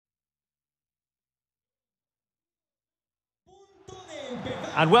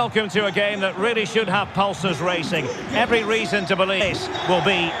And welcome to a game that really should have pulses racing. Every reason to believe this will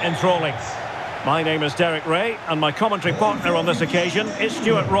be enthralling. My name is Derek Ray, and my commentary partner on this occasion is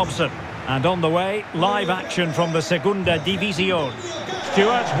Stuart Robson. And on the way, live action from the Segunda División.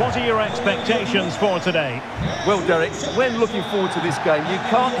 Stuart, what are your expectations for today? Well, Derek, when looking forward to this game, you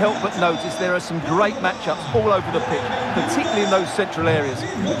can't help but notice there are some great matchups all over the pitch, particularly in those central areas.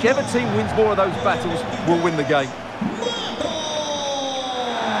 Whichever team wins more of those battles will win the game.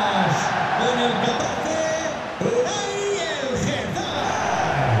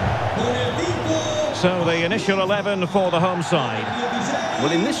 So the initial 11 for the home side.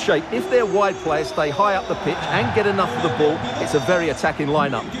 Well, in this shape, if their wide players stay high up the pitch and get enough of the ball, it's a very attacking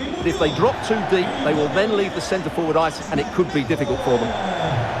lineup. But if they drop too deep, they will then leave the centre-forward ice, and it could be difficult for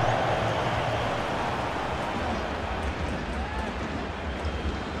them.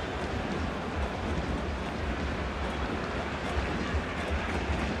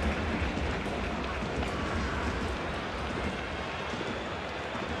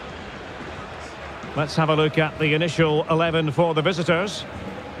 Let's have a look at the initial 11 for the visitors.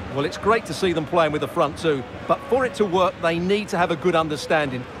 Well, it's great to see them playing with the front two, but for it to work, they need to have a good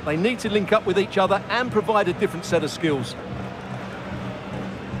understanding. They need to link up with each other and provide a different set of skills.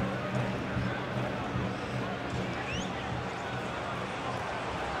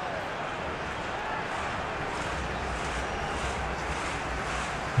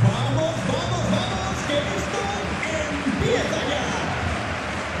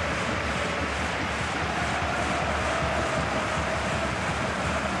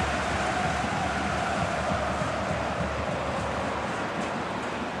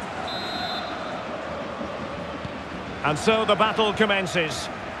 And so the battle commences.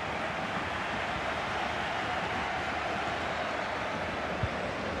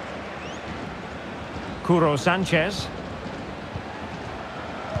 Curo Sanchez.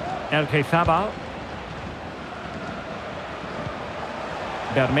 El Quezabal.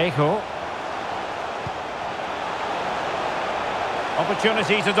 Bermejo.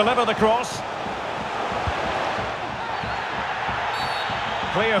 Opportunity to deliver the cross.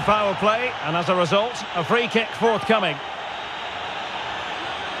 Clear foul play, and as a result, a free kick forthcoming.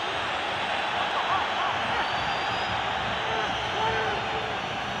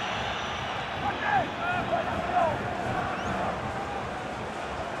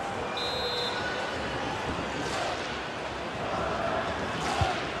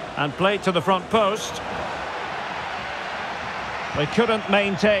 And played to the front post. They couldn't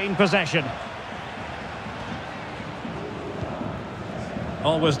maintain possession.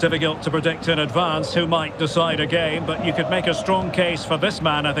 Always difficult to predict in advance who might decide a game, but you could make a strong case for this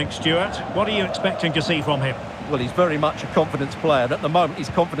man, I think, Stuart. What are you expecting to see from him? Well, he's very much a confidence player, and at the moment his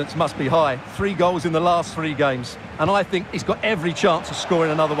confidence must be high. 3 goals in the last 3 games, and I think he's got every chance of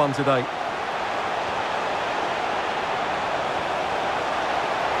scoring another one today.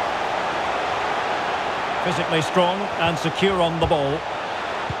 Physically strong and secure on the ball.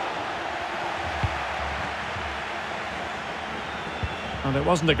 And it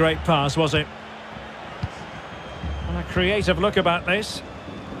wasn't a great pass, was it? And a creative look about this.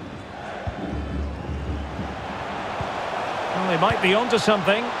 Well, they might be onto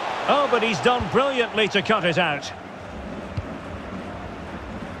something. Oh, but he's done brilliantly to cut it out.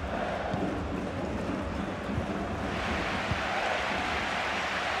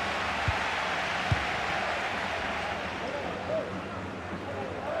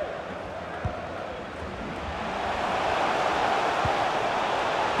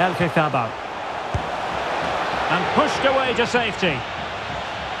 El Quezabal. And pushed away to safety.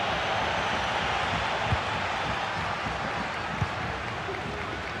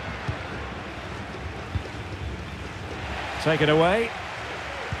 Take it away.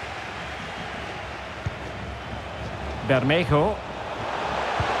 Bermejo.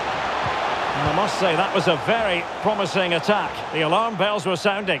 And I must say that was a very promising attack. The alarm bells were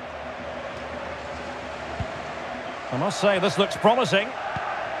sounding. I must say this looks promising.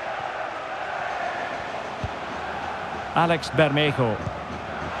 Alex Bermejo.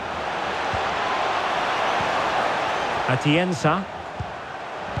 Atienza.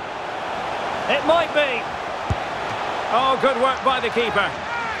 It might be. Oh, good work by the keeper.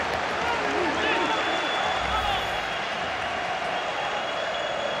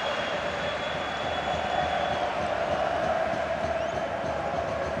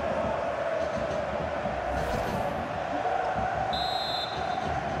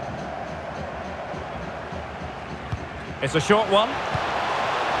 It's a short one.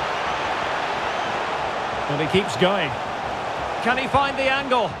 And he keeps going. Can he find the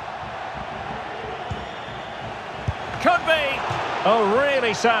angle? Could be. Oh,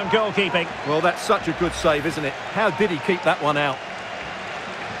 really sound goalkeeping. Well, that's such a good save, isn't it? How did he keep that one out?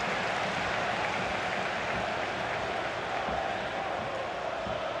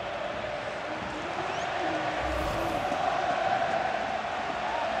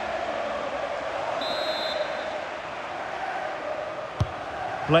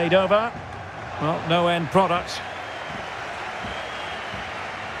 Played over. Well, no end product.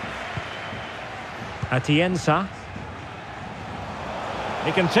 Atienza.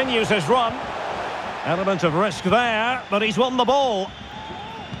 He continues his run. Element of risk there, but he's won the ball.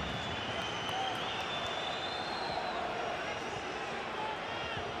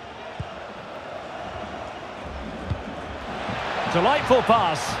 Delightful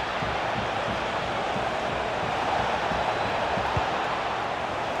pass.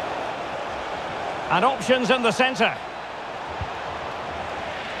 And options in the centre.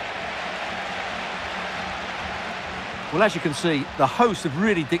 Well, as you can see, the hosts have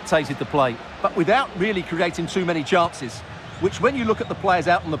really dictated the play, but without really creating too many chances, which when you look at the players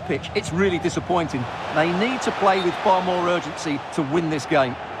out on the pitch, it's really disappointing. They need to play with far more urgency to win this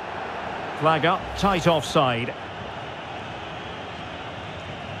game. Flag up, tight offside.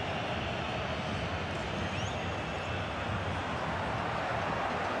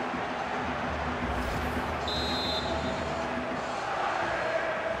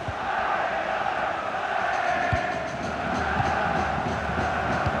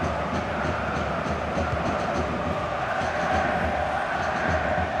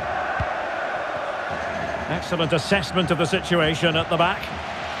 Excellent assessment of the situation at the back.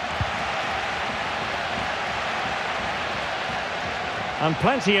 And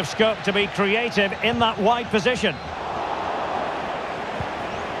plenty of scope to be creative in that wide position.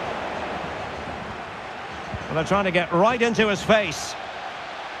 Well, they're trying to get right into his face.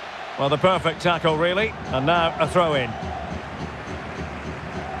 Well, the perfect tackle, really. And now a throw-in.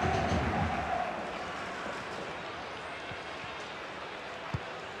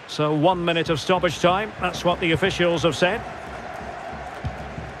 So 1 minute of stoppage time, that's what the officials have said.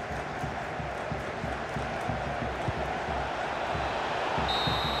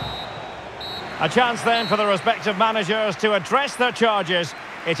 A chance then for the respective managers to address their charges.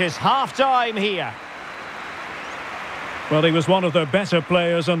 It is half-time here. Well, he was one of their better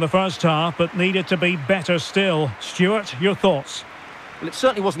players in the first half, but needed to be better still. Stuart, your thoughts? Well, it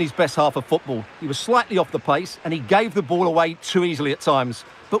certainly wasn't his best half of football. He was slightly off the pace and he gave the ball away too easily at times.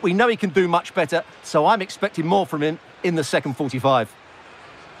 But we know he can do much better, so I'm expecting more from him in the second 45.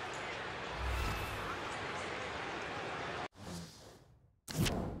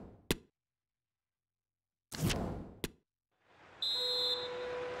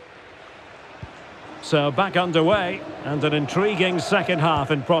 So back underway and an intriguing second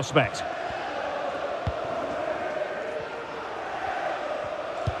half in prospect.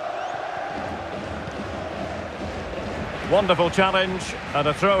 Wonderful challenge and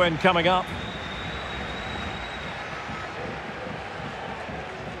a throw-in coming up.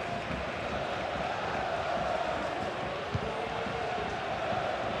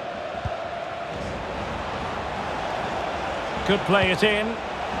 Could play it in.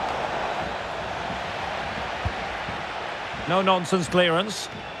 No nonsense clearance.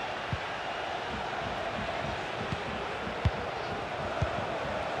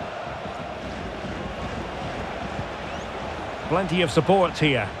 Plenty of support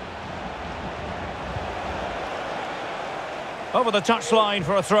here. Over the touchline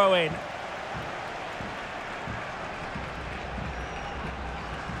for a throw-in.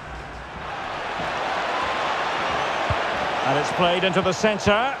 And it's played into the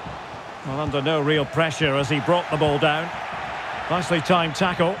centre. Well, under no real pressure as he brought the ball down. Nicely timed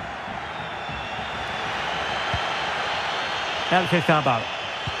tackle. El Fithaba.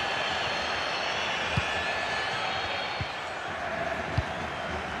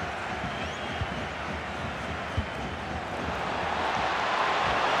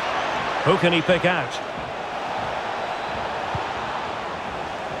 Who can he pick out?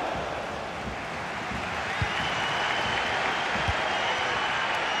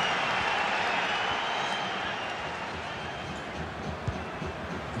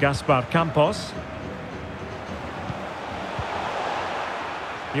 Gaspar Campos.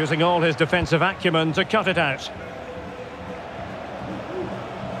 Using all his defensive acumen to cut it out.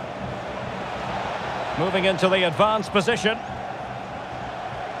 Moving into the advanced position.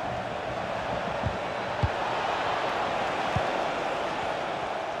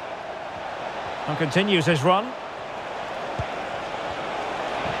 And continues his run.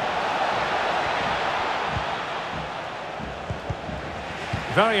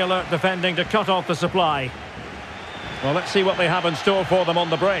 Very alert defending to cut off the supply. Well, let's see what they have in store for them on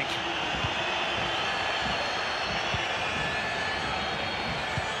the break.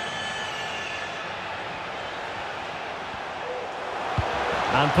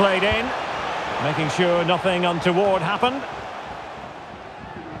 And played in, making sure nothing untoward happened.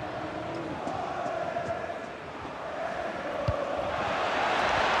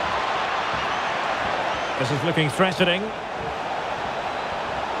 This is looking threatening.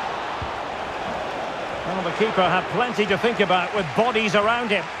 Well, the keeper had plenty to think about with bodies around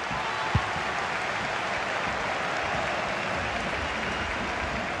him.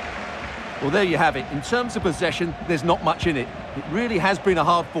 Well, there you have it. In terms of possession, there's not much in it. It really has been a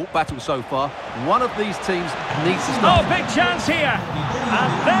hard-fought battle so far. One of these teams needs to stop. Oh, big chance here.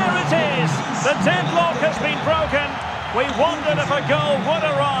 And there it is. The deadlock has been broken. We wondered if a goal would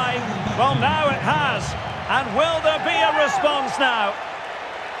arrive. Well, now it has. And will there be a response now?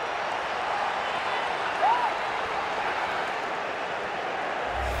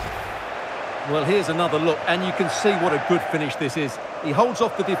 Well, here's another look, and you can see what a good finish this is. He holds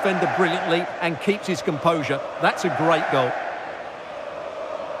off the defender brilliantly and keeps his composure. That's a great goal.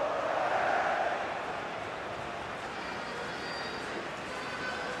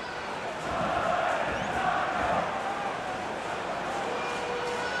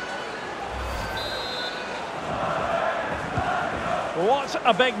 What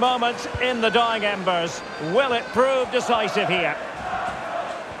a big moment in the dying embers. Will it prove decisive here?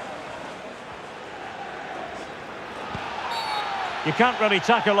 You can't really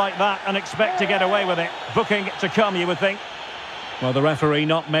tackle like that and expect to get away with it. Booking to come, you would think. Well, the referee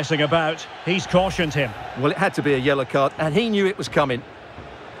not messing about. He's cautioned him. Well, it had to be a yellow card, and he knew it was coming.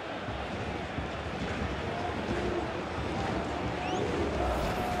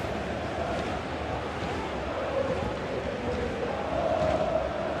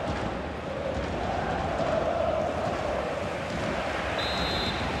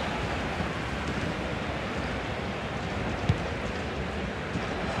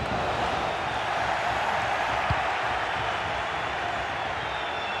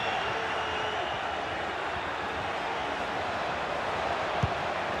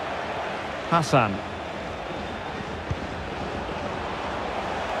 Hassan.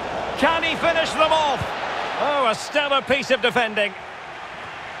 Can he finish them off? Oh, a stellar piece of defending.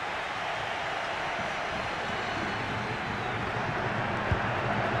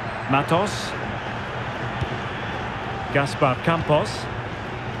 Matos. Gaspar Campos.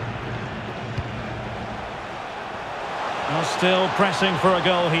 Well, still pressing for a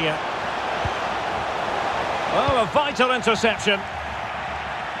goal here. Oh, a vital interception.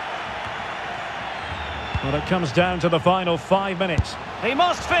 Well, it comes down to the final 5 minutes. He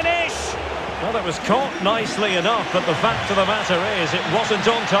must finish! Well, it was caught nicely enough, but the fact of the matter is it wasn't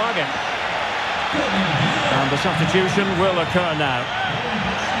on target. And the substitution will occur now.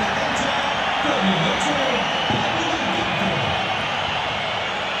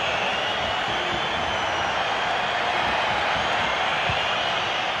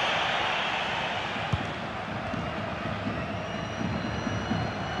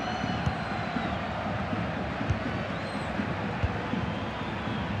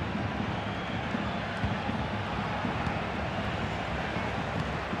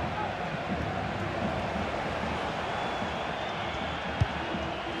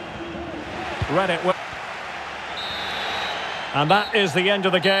 Read it well. And that is the end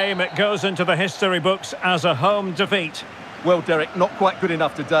of the game. It goes into the history books as a home defeat. Well, Derek, not quite good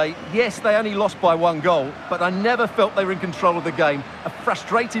enough today. Yes, they only lost by 1 goal, but I never felt they were in control of the game. A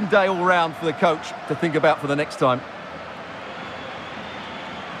frustrating day all round for the coach to think about for the next time.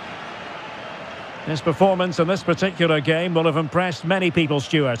 His performance in this particular game will have impressed many people,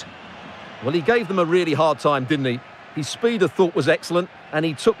 Stuart. Well, he gave them a really hard time, didn't he? His speed of thought was excellent, and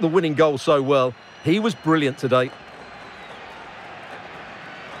he took the winning goal so well. He was brilliant today.